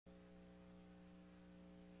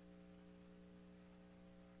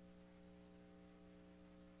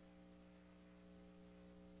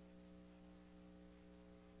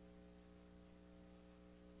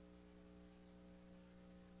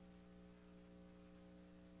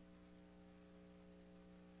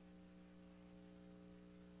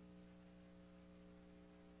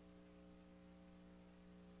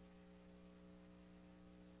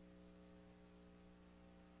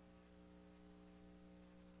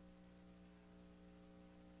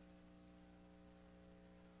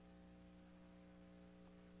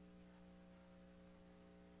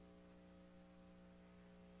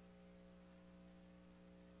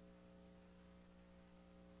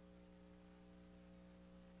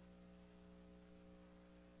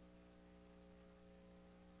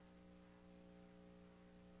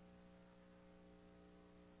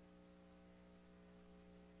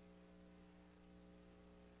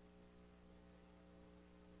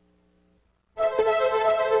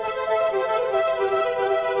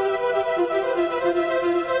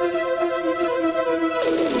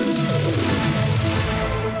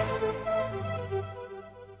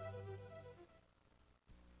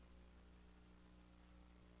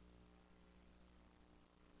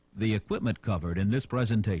The equipment covered in this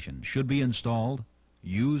presentation should be installed,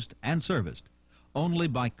 used, and serviced only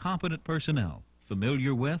by competent personnel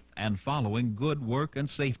familiar with and following good work and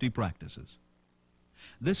safety practices.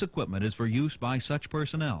 This equipment is for use by such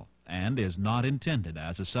personnel and is not intended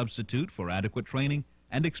as a substitute for adequate training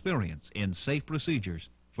and experience in safe procedures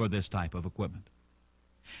for this type of equipment.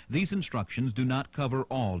 These instructions do not cover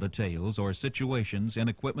all details or situations in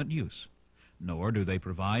equipment use, nor do they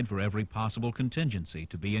provide for every possible contingency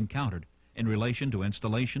to be encountered in relation to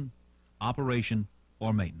installation, operation,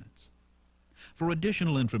 or maintenance. For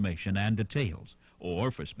additional information and details,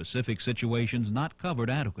 or for specific situations not covered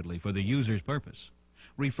adequately for the user's purpose,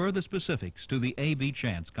 refer the specifics to the A.B.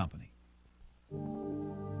 Chance Company.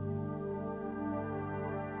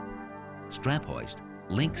 Strap hoist,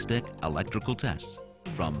 link stick electrical tests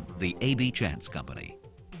from the A.B. Chance Company.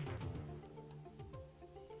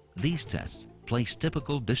 These tests place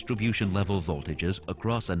typical distribution level voltages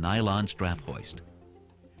across a nylon strap hoist.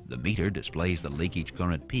 The meter displays the leakage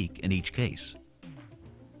current peak in each case.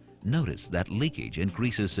 Notice that leakage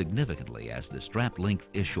increases significantly as the strap length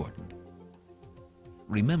is shortened.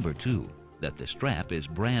 Remember, too, that the strap is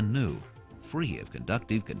brand new, free of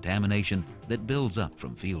conductive contamination that builds up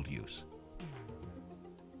from field use.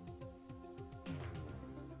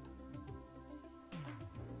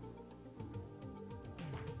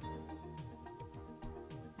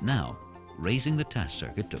 Now, raising the test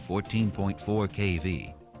circuit to 14.4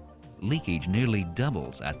 kV, leakage nearly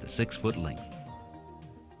doubles at the 6-foot length.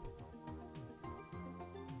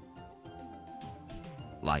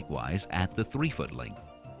 Likewise at the 3-foot length.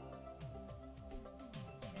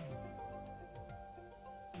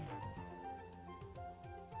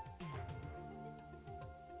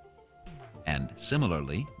 And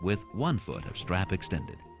similarly with 1 foot of strap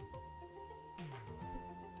extended.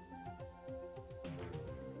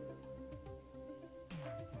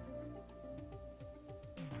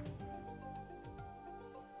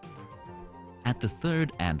 At the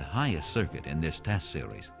third and highest circuit in this test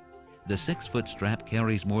series, the 6-foot strap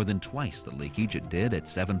carries more than twice the leakage it did at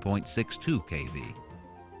 7.62 kV.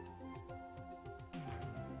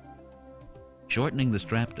 Shortening the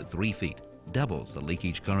strap to 3 feet doubles the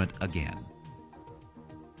leakage current again.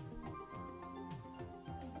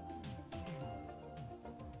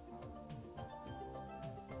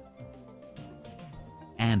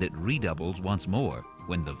 And it redoubles once more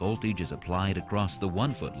when the voltage is applied across the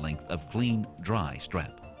 1-foot length of clean, dry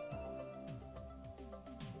strap.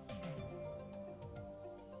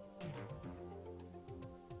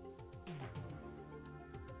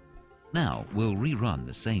 Now we'll rerun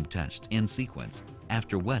the same test in sequence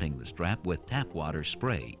after wetting the strap with tap water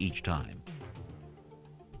spray each time.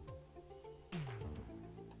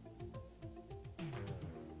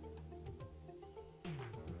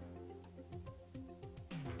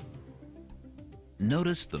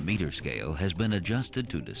 Notice the meter scale has been adjusted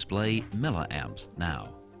to display milliamps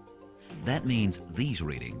now. That means these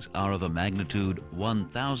readings are of a magnitude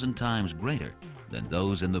 1,000 times greater than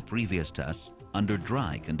those in the previous tests under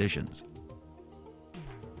dry conditions.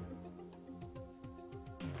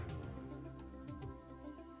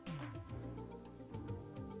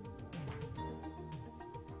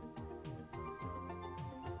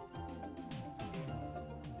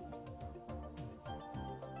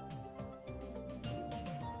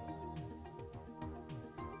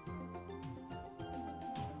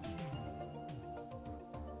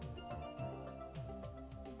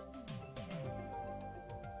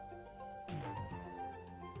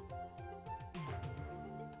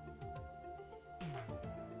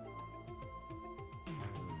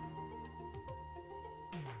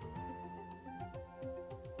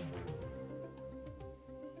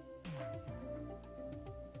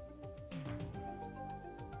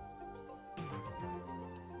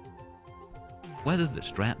 Whether the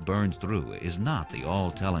strap burns through is not the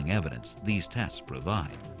all-telling evidence these tests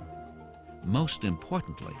provide. Most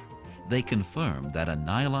importantly, they confirm that a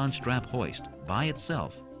nylon strap hoist by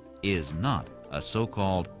itself is not a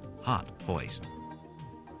so-called hot hoist.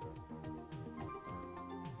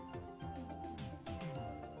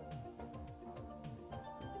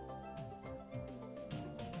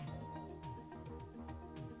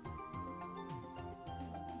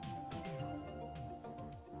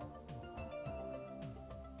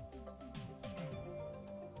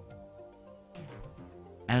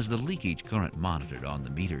 As the leakage current monitored on the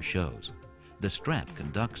meter shows, the strap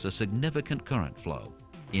conducts a significant current flow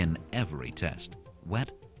in every test, wet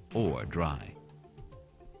or dry.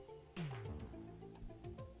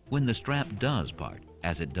 When the strap does part,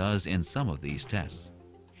 as it does in some of these tests,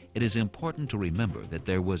 it is important to remember that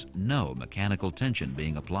there was no mechanical tension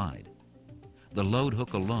being applied. The load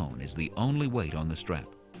hook alone is the only weight on the strap.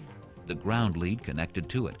 The ground lead connected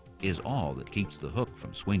to it is all that keeps the hook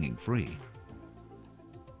from swinging free.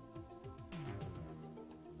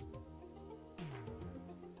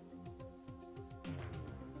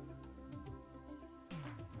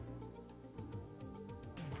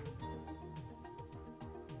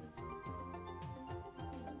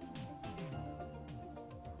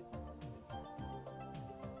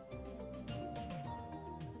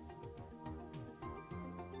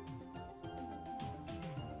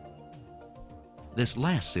 This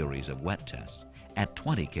last series of wet tests at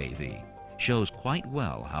 20 kV shows quite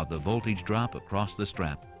well how the voltage drop across the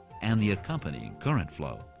strap and the accompanying current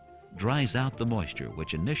flow dries out the moisture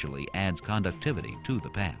which initially adds conductivity to the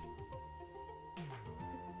path.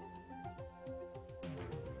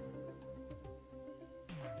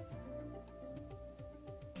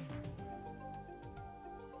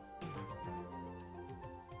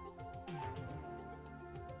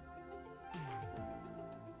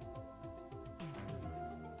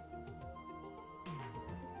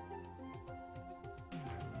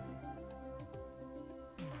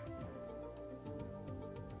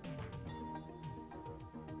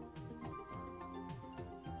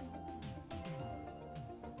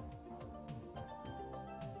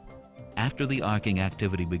 After the arcing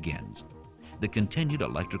activity begins, the continued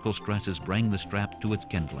electrical stresses bring the strap to its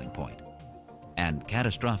kindling point, and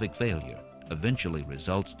catastrophic failure eventually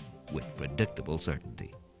results with predictable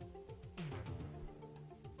certainty.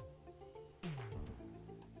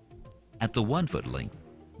 At the 1 foot length,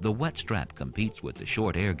 the wet strap competes with the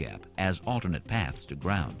short air gap as alternate paths to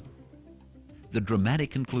ground. The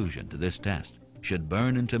dramatic conclusion to this test should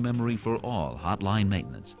burn into memory for all hotline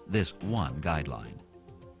maintenance, this one guideline.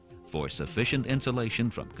 For sufficient insulation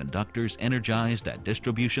from conductors energized at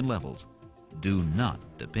distribution levels, do not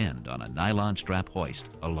depend on a nylon strap hoist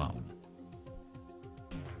alone.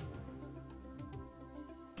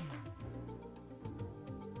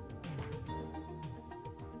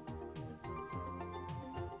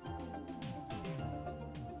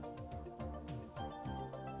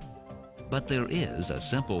 But there is a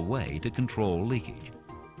simple way to control leakage.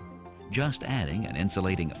 Just adding an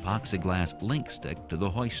insulating epoxyglass link stick to the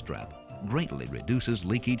hoist strap greatly reduces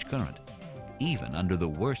leakage current, even under the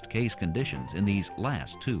worst case conditions in these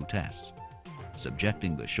last two tests,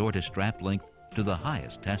 subjecting the shortest strap length to the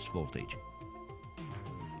highest test voltage.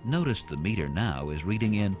 Notice the meter now is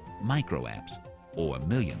reading in microamps, or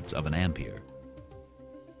millionths of an ampere.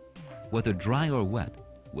 Whether dry or wet,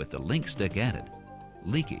 with the link stick added,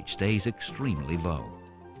 leakage stays extremely low.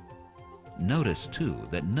 Notice, too,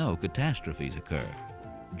 that no catastrophes occur,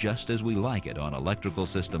 just as we like it on electrical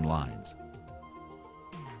system lines.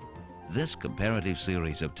 This comparative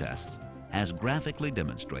series of tests has graphically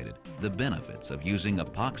demonstrated the benefits of using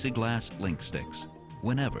epoxyglass link sticks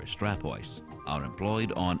whenever strap hoists are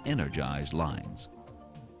employed on energized lines.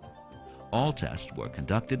 All tests were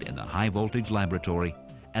conducted in the High Voltage Laboratory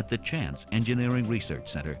at the Chance Engineering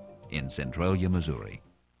Research Center in Centralia, Missouri.